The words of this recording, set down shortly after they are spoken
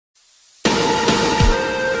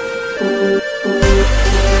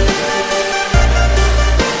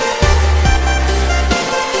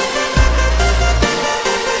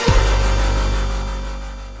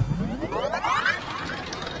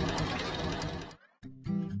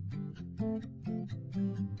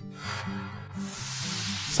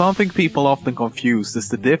Something people often confuse is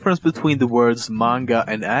the difference between the words manga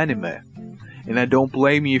and anime. And I don't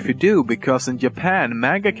blame you if you do, because in Japan,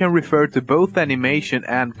 manga can refer to both animation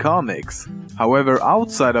and comics. However,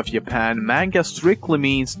 outside of Japan, manga strictly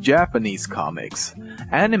means Japanese comics.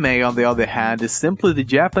 Anime, on the other hand, is simply the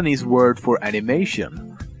Japanese word for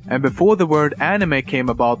animation. And before the word anime came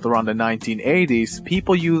about around the 1980s,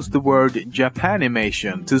 people used the word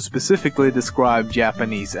Japanimation to specifically describe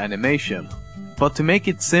Japanese animation. But to make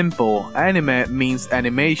it simple, anime means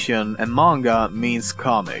animation and manga means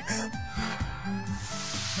comics.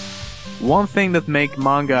 One thing that makes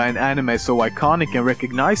manga and anime so iconic and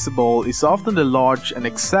recognizable is often the large and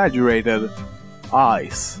exaggerated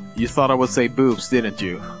eyes. You thought I would say boobs, didn't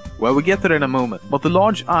you? Well, we get to that in a moment. But the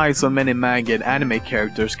large eyes on many manga and anime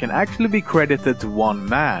characters can actually be credited to one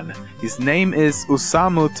man. His name is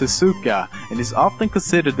Osamu Tezuka and is often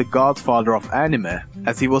considered the godfather of anime,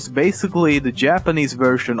 as he was basically the Japanese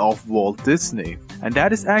version of Walt Disney. And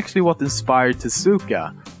that is actually what inspired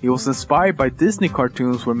Tezuka. He was inspired by Disney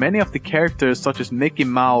cartoons where many of the characters such as Mickey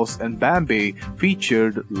Mouse and Bambi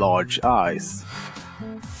featured large eyes.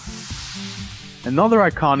 Another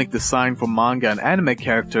iconic design for manga and anime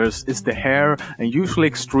characters is the hair and usually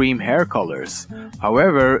extreme hair colors.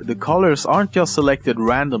 However, the colors aren't just selected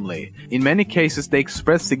randomly. In many cases they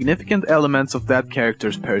express significant elements of that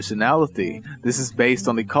character's personality. This is based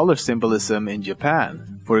on the color symbolism in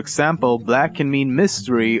Japan. For example, black can mean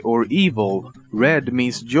mystery or evil, red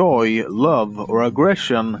means joy, love or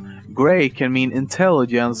aggression, gray can mean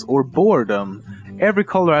intelligence or boredom. Every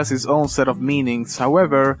color has its own set of meanings,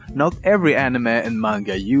 however, not every anime and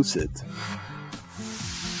manga use it.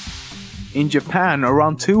 In Japan,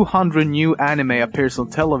 around 200 new anime appears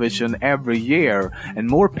on television every year, and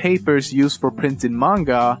more paper is used for printing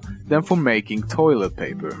manga than for making toilet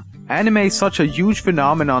paper. Anime is such a huge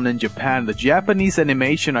phenomenon in Japan that Japanese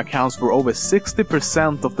animation accounts for over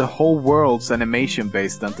 60% of the whole world's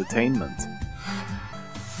animation-based entertainment.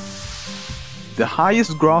 The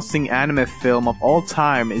highest grossing anime film of all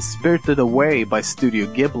time is Spirited Away by Studio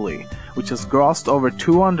Ghibli, which has grossed over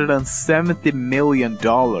 $270 million.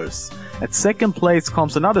 At second place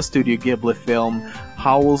comes another Studio Ghibli film,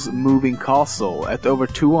 Howl's Moving Castle, at over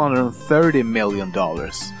 $230 million.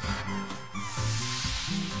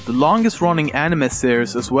 The longest running anime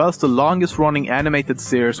series as well as the longest running animated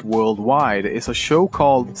series worldwide is a show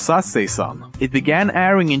called Sasei-san. It began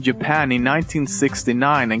airing in Japan in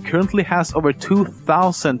 1969 and currently has over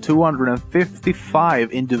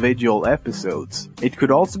 2,255 individual episodes. It could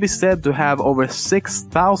also be said to have over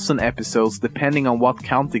 6,000 episodes depending on what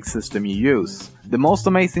counting system you use. The most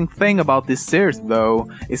amazing thing about this series though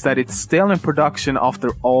is that it's still in production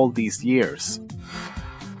after all these years.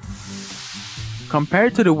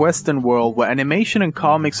 Compared to the Western world, where animation and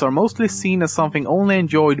comics are mostly seen as something only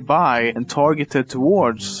enjoyed by and targeted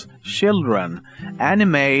towards children,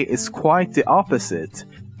 anime is quite the opposite.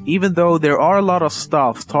 Even though there are a lot of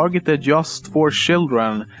stuff targeted just for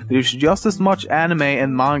children, there's just as much anime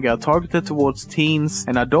and manga targeted towards teens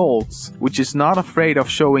and adults, which is not afraid of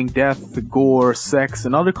showing death, gore, sex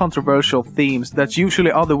and other controversial themes that's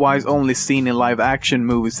usually otherwise only seen in live action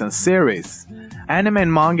movies and series. Anime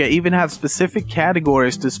and manga even have specific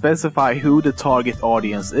categories to specify who the target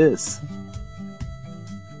audience is.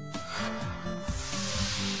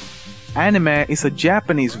 Anime is a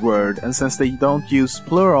Japanese word, and since they don't use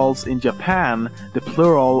plurals in Japan, the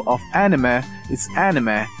plural of anime is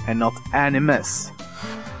anime and not animes.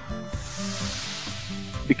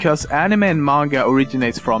 Because anime and manga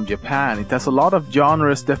originates from Japan, it has a lot of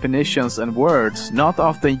genres, definitions and words not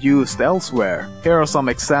often used elsewhere. Here are some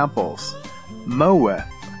examples. Moe.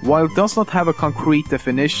 While it does not have a concrete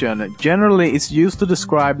definition, generally it's used to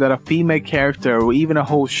describe that a female character or even a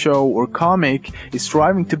whole show or comic is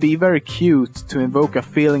striving to be very cute to invoke a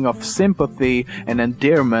feeling of sympathy and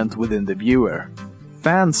endearment within the viewer.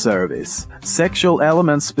 Fan service. Sexual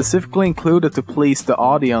elements specifically included to please the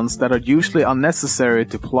audience that are usually unnecessary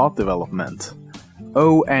to plot development.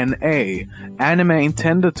 ONA. Anime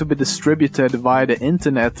intended to be distributed via the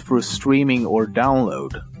internet through streaming or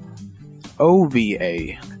download.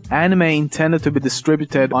 OVA. Anime intended to be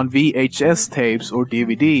distributed on VHS tapes or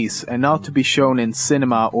DVDs and not to be shown in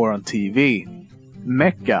cinema or on TV.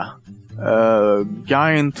 Mecha.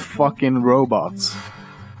 Giant fucking robots.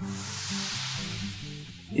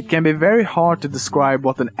 It can be very hard to describe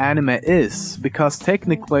what an anime is, because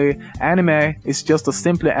technically, anime is just a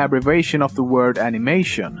simple abbreviation of the word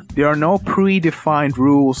animation. There are no predefined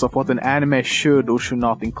rules of what an anime should or should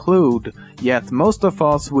not include, yet most of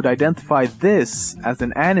us would identify this as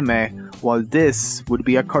an anime, while this would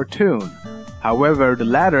be a cartoon. However, the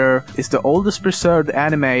latter is the oldest preserved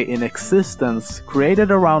anime in existence,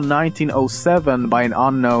 created around 1907 by an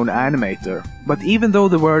unknown animator. But even though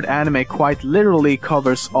the word anime quite literally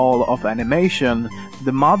covers all of animation,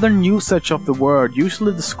 the modern usage of the word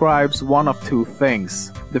usually describes one of two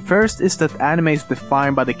things. The first is that anime is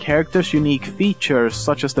defined by the character's unique features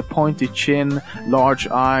such as the pointy chin, large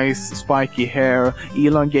eyes, spiky hair,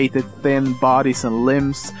 elongated thin bodies and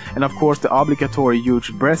limbs, and of course the obligatory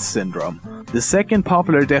huge breast syndrome. The second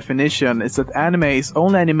popular definition is that anime is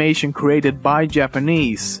only animation created by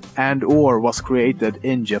Japanese and/or was created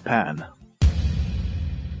in Japan.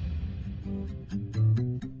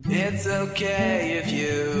 It's okay if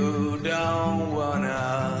you don't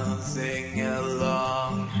wanna sing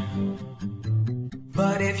along,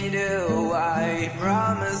 but if you do, I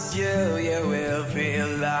promise you, you will feel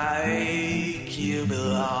like you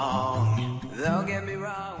belong. Don't get me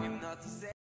wrong.